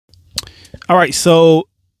All right, so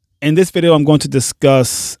in this video, I'm going to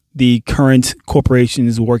discuss the current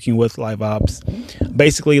corporations working with Liveops.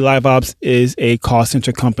 Basically, Liveops is a call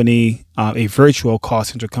center company, a virtual call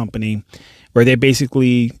center company, where they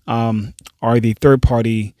basically are the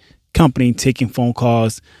third-party company taking phone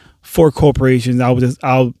calls for corporations.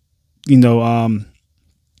 I'll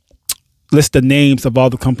list the names of all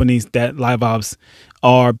the companies that Liveops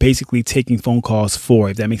are basically taking phone calls for,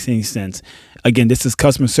 if that makes any sense. Again, this is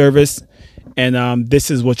customer service, and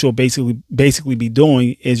this is what you'll basically be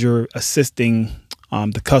doing is you're assisting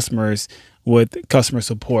the customers with customer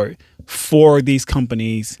support for these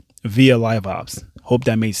companies via Liveops. Hope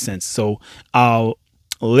that makes sense. So I'll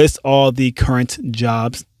list all the current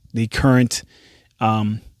jobs, the current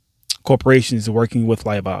corporations working with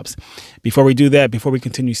Liveops. Before we do that, before we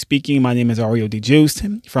continue speaking, my name is Ario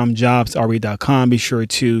DeJuiced from jobsre.com. Be sure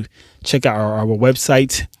to check out our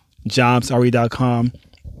website, jobsre.com.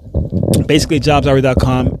 Basically,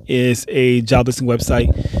 jobsre.com is a job listing website.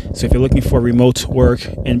 So if you're looking for remote work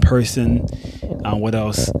in person, what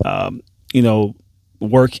else?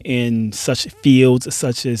 Work in such fields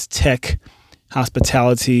such as tech,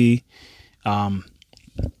 hospitality,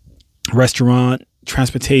 restaurant,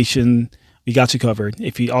 transportation, we got you covered.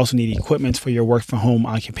 If you also need equipment for your work from home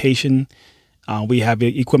occupation, we have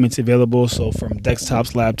equipment available. So from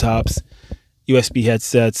desktops, laptops, USB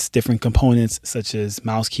headsets, different components such as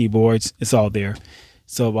mouse, keyboards, it's all there.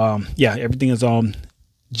 So yeah, everything is on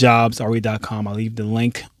jobsre.com. I'll leave the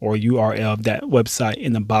link or URL of that website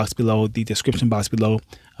in the box below, the description box below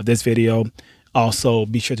of this video. Also,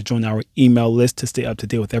 be sure to join our email list to stay up to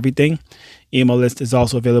date with everything. Email list is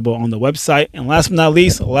also available on the website. And last but not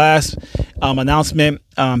least, last announcement,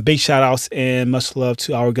 big shout outs and much love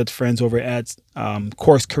to our good friends over at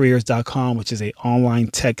coursecareers.com, which is an online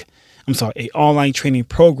training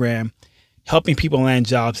program helping people land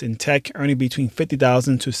jobs in tech, earning between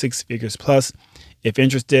 $50,000 to 6 figures plus. If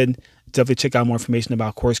interested, definitely check out more information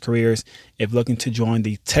about Course Careers if looking to join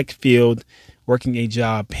the tech field, working a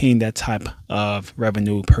job, paying that type of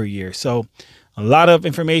revenue per year. So a lot of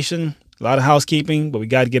information, a lot of housekeeping, but we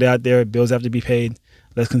got to get out there. Bills have to be paid.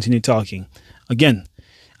 Let's continue talking. Again,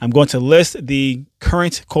 I'm going to list the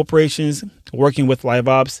current corporations working with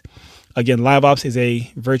Liveops. Again, Liveops is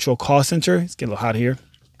a virtual call center. It's getting a little hot here.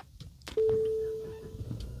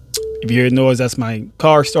 If you hear noise, that's my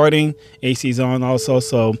car starting. AC is on also,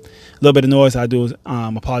 so a little bit of noise. I do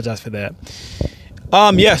apologize for that.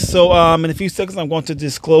 Yes, so in a few seconds, I'm going to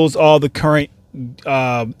disclose all the current,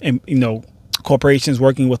 corporations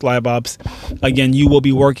working with Liveops. Again, you will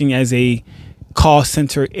be working as a call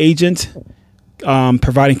center agent,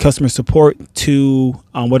 providing customer support to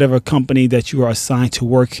whatever company that you are assigned to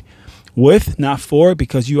work with, not for,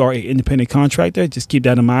 because you are an independent contractor. Just keep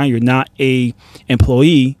that in mind. You're not a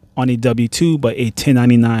employee on a W-2, but a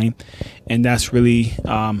 1099, and that's really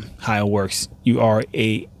how it works. You are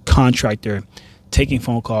a contractor taking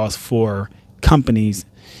phone calls for companies,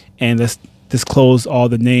 and let's disclose all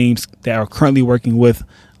the names that are currently working with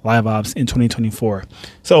Liveops in 2024.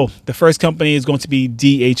 So the first company is going to be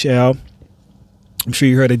DHL. I'm sure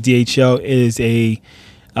you heard of DHL. It is a,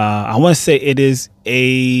 I want to say it is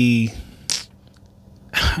a,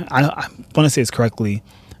 I want to say it's correctly,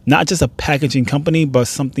 not just a packaging company, but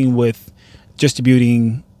something with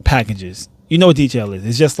distributing packages. You know what DHL is.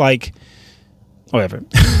 It's just like, whatever.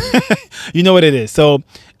 You know what it is. So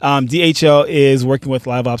DHL is working with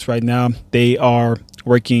Liveops right now. They are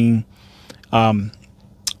working, again,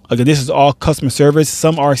 this is all customer service.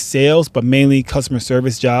 Some are sales, but mainly customer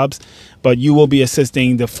service jobs. But you will be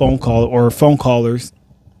assisting the phone callers,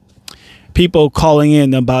 people calling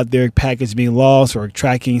in about their package being lost or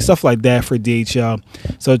tracking, stuff like that for DHL.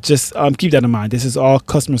 So just keep that in mind. This is all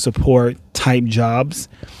customer support type jobs.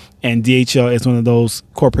 And DHL is one of those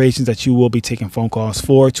corporations that you will be taking phone calls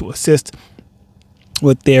for to assist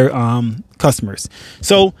with their customers.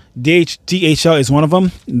 So DHL is one of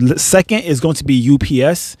them. The second is going to be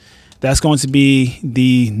UPS. That's going to be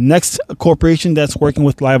the next corporation that's working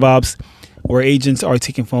with Liveops, where agents are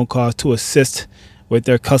taking phone calls to assist with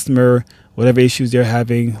their customer, whatever issues they're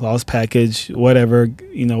having, lost package, whatever,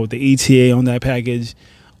 the ETA on that package,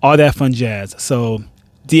 all that fun jazz. So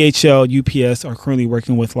DHL, UPS are currently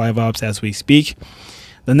working with Liveops as we speak.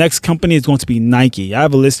 The next company is going to be Nike. I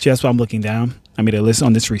have a list just while I'm looking down. I made a list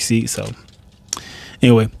on this receipt. So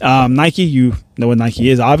anyway, Nike, you know what Nike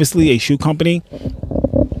is. Obviously a shoe company.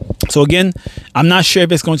 So again, I'm not sure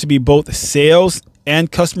if it's going to be both sales and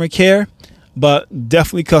customer care, but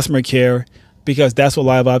definitely customer care, because that's what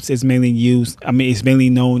Liveops is mainly used. It's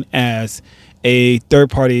mainly known as a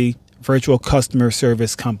third-party virtual customer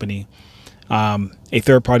service company, a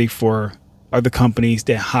third party for are the companies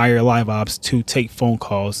that hire Liveops to take phone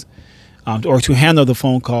calls or to handle the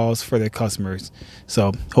phone calls for their customers.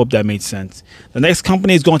 So hope that made sense. The next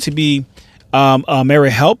company is going to be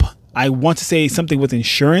AmeriHelp. I want to say something with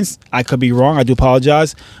insurance. I could be wrong. I do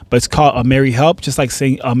apologize. But it's called AmeriHelp, just like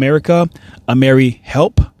saying America,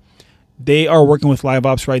 AmeriHelp. They are working with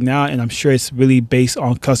Liveops right now, and I'm sure it's really based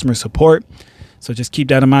on customer support. So just keep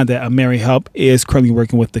that in mind that AmeriHelp is currently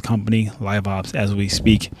working with the company Liveops as we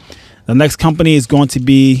speak. The next company is going to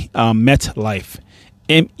be MetLife,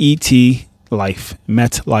 M-E-T Life,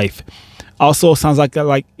 MetLife. Also sounds like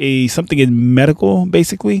a something in medical,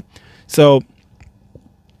 basically. So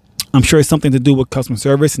I'm sure it's something to do with customer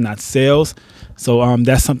service and not sales. So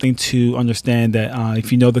that's something to understand, that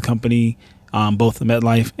if you know the company, both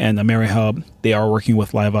MetLife and AmeriHelp, they are working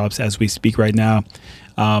with Liveops as we speak right now,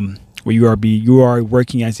 where you are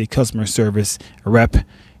working as a customer service rep,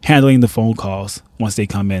 handling the phone calls once they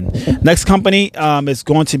come in. Next company is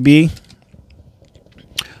going to be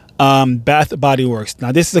Bath Body Works.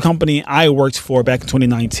 Now, this is a company I worked for back in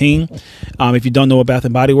 2019. If you don't know what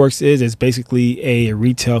Bath Body Works is, it's basically a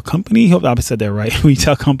retail company. Hope I said that right.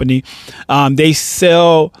 Retail company. They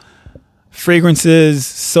sell fragrances,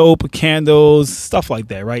 soap, candles, stuff like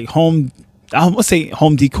that, right? Home, I won't say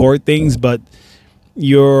home decor things, but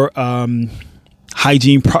your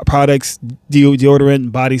hygiene products,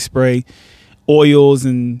 deodorant, body spray, oils,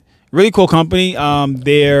 and really cool company.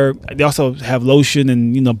 They also have lotion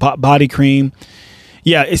and body cream.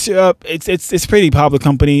 Yeah, it's pretty popular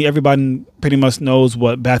company. Everybody pretty much knows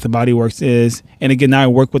what Bath and Body Works is. And again, I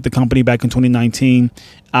worked with the company back in 2019.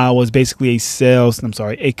 I was basically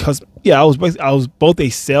I was both a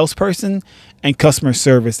salesperson and customer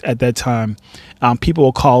service at that time. People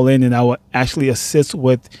will call in, and I would actually assist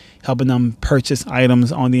with helping them purchase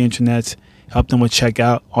items on the internet, help them with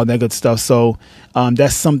checkout, all that good stuff. So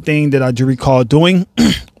that's something that I do recall doing,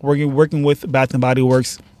 working with Bath and Body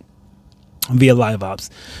Works via Liveops.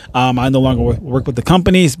 I no longer work with the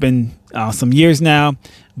company. It's been some years now,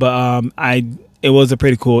 but it was a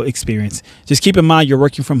pretty cool experience. Just keep in mind, you're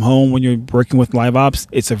working from home when you're working with Liveops.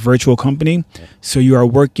 It's a virtual company, so you are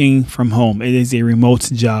working from home. It is a remote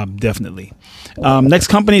job, definitely. Next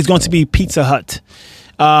company is going to be Pizza Hut.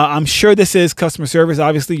 I'm sure this is customer service.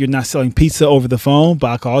 Obviously, you're not selling pizza over the phone, but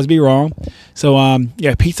I could always be wrong. So,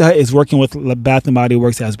 yeah, Pizza Hut is working with Bath and Body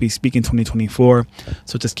Works as we speak in 2024.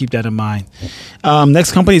 So just keep that in mind.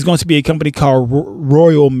 Next company is going to be a company called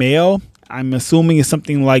Royal Mail. I'm assuming it's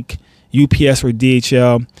something like UPS or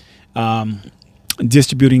DHL,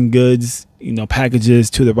 distributing goods, packages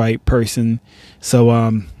to the right person.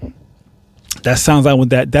 So that sounds like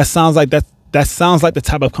that sounds like the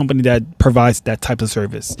type of company that provides that type of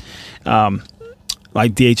service,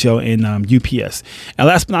 like DHL and UPS. And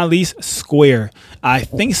last but not least, Square. I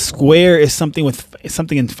think Square is something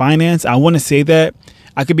in finance. I want to say that.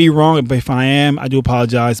 I could be wrong, but if I am, I do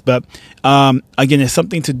apologize. But again, it's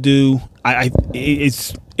something to do.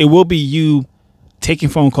 It will be you taking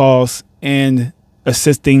phone calls and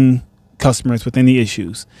assisting customers with any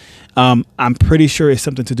issues. I'm pretty sure it's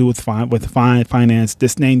something to do with finance.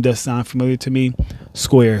 This name does sound familiar to me,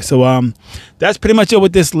 Square. So that's pretty much it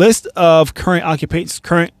with this list of current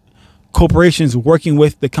current corporations working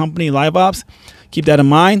with the company Liveops. Keep that in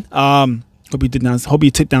mind. Hope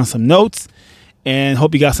you took down some notes, and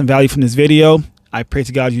hope you got some value from this video. I pray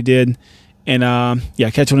to God you did. And yeah,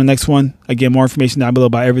 catch you on the next one. Again, more information down below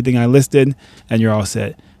about everything I listed, and you're all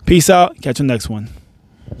set. Peace out. Catch you on the next one.